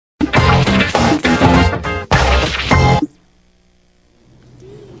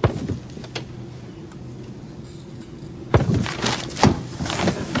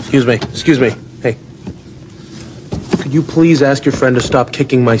Excuse me. Hey. Could you please ask your friend to stop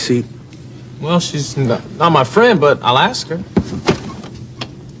kicking my seat? Well, she's not my friend, but I'll ask her.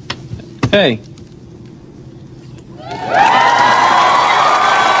 Hey.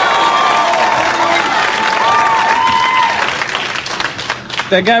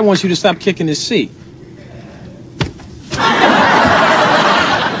 That guy wants you to stop kicking his seat.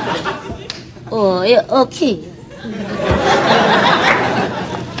 Oh, yeah, okay.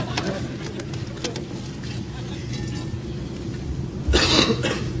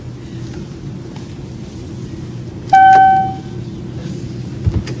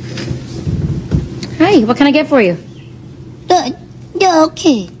 Hi, what can I get for you? Yeah,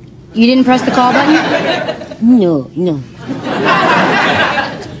 okay. You didn't press the call button? No.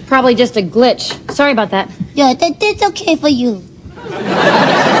 Probably just a glitch. Sorry about that. Yeah, that's okay for you.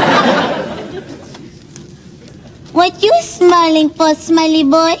 What you smiling for, smiley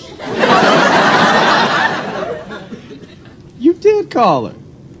boy? You did call her.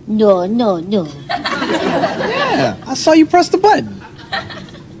 No. Yeah, I saw you press the button.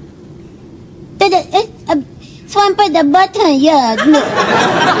 Swan press the button, yeah. No.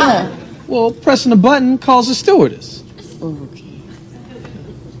 Yeah. Well, pressing the button calls the stewardess. Okay.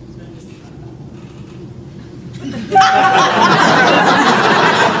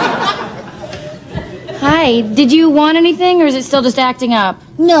 Hi, did you want anything or is it still just acting up?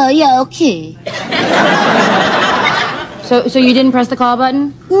 No, yeah, okay. So you didn't press the call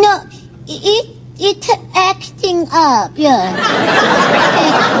button? No, it's acting up, yeah.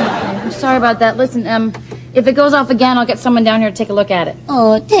 I'm sorry about that. Listen, if it goes off again, I'll get someone down here to take a look at it.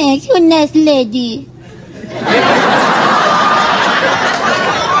 Oh, thanks, you're a nice lady.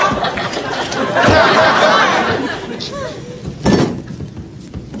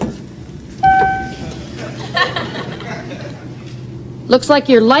 Looks like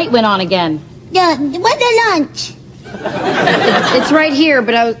your light went on again. Yeah, what's the lunch? It's right here,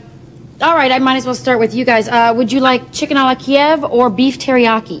 but all right, I might as well start with you guys. Would you like chicken a la Kiev or beef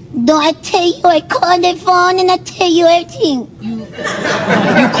teriyaki? Don't I tell you, I called the phone and I tell you everything. You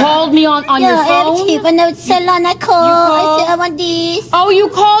called me on your phone? Yeah, everything. When I was salon, I called. I said, I want this. Oh, you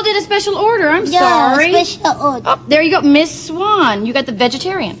called it a special order. I'm sorry. Yeah, special order. Oh, there you go. Miss Swan, you got the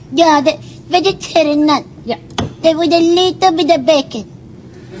vegetarian. Yeah, the vegetarian nut. Yeah. With a little bit of bacon.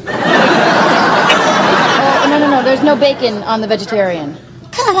 Oh, no. There's no bacon on the vegetarian.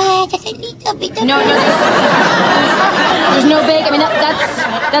 Come on, just a little bit of No, there's no bacon. I mean,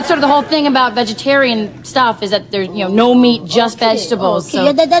 that's sort of the whole thing about vegetarian stuff is that there's, no meat, just vegetables. Okay,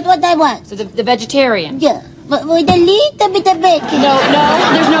 so, that's what I want. So the vegetarian. Yeah, but with a little bit of bacon. No,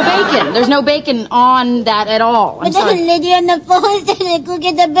 there's no bacon. There's no bacon on that at all. I'm but there's a lady on the phone said I could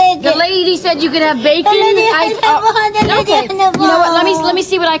get the bacon. The lady said you could have bacon. The lady on the phone. Okay. You know what? Let me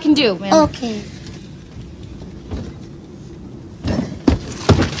see what I can do. Man. Okay.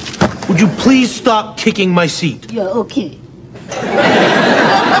 Would you please stop kicking my seat? Yeah, okay.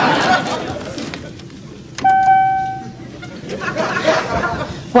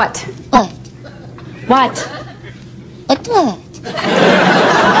 What? What?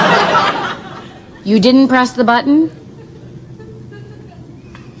 You didn't press the button?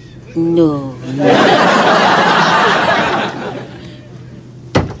 No.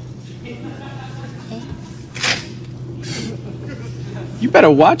 You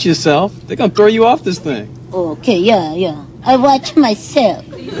better watch yourself. They're gonna throw you off this thing. Okay, yeah. I watch myself.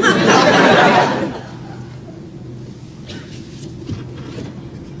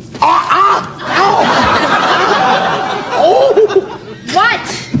 What?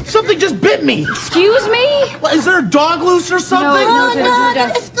 Something just bit me. Excuse me? What, is there a dog loose or something? No,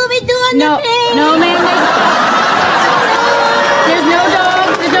 there's a Scooby-Doo on the plane. No, ma'am. There's no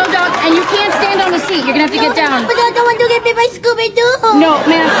dog, and you can't stand on the seat. You're gonna have to get down. But I don't want to get bit by Scooby-Doo. No,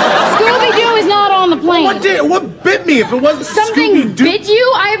 ma'am. Scooby-Doo is not on the plane. What bit me if it wasn't Something Scooby-Doo? bit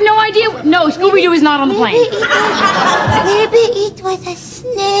you? I have no idea. No, Scooby-Doo is not on the plane. Maybe it was a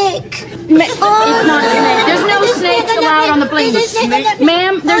snake. It's not a snake. There's no snakes allowed on the plane.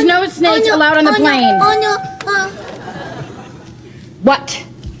 Ma'am, there's no snakes allowed on the plane. Oh, no. What?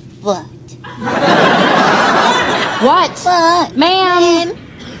 What? What? Ma'am.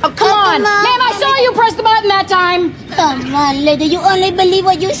 Oh, come on. Ma'am, I saw you press the button that time. Come on, lady. You only believe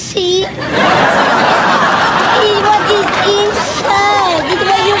what you see. It's what is inside. It's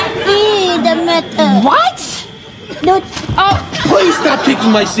what you feel the matter. What? No. Oh. Please stop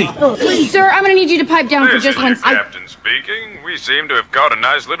kicking my seat. Please. Sir, I'm going to need you to pipe down for just one second. Captain speaking. We seem to have caught a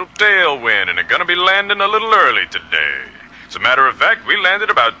nice little tailwind and are going to be landing a little early today. As a matter of fact, we landed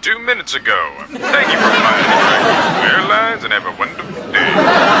about 2 minutes ago. Thank you for flying American Airlines and have a wonderful day.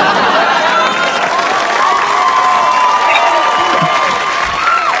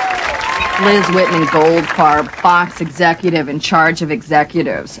 Liz Whitman Goldfarb, Fox executive in charge of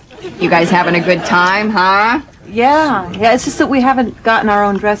executives. You guys having a good time, huh? Yeah, it's just that we haven't gotten our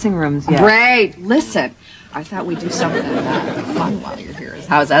own dressing rooms yet. Great. Listen, I thought we'd do something fun while you're here.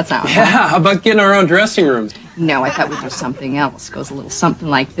 How's that sound? Yeah, how about getting our own dressing rooms? No, I thought we'd do something else. Goes a little something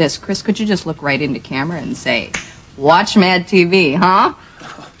like this. Chris, could you just look right into camera and say, watch Mad TV, huh?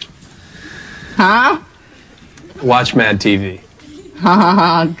 Huh? Watch Mad TV.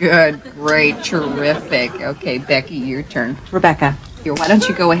 Good, great, terrific. Okay, Becky, your turn. Rebecca. Here, why don't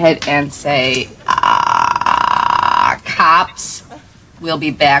you go ahead and say, cops. We'll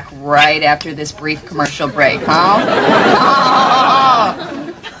be back right after this brief commercial break, huh?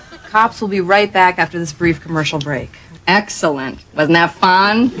 Cops will be right back after this brief commercial break. Excellent. Wasn't that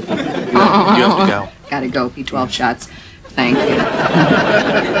fun? You have to go. Gotta go. B12 shots. Thank you.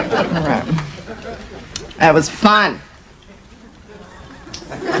 All right. That was fun.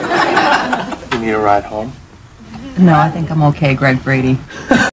 You need a ride home? No, I think I'm okay, Greg Brady.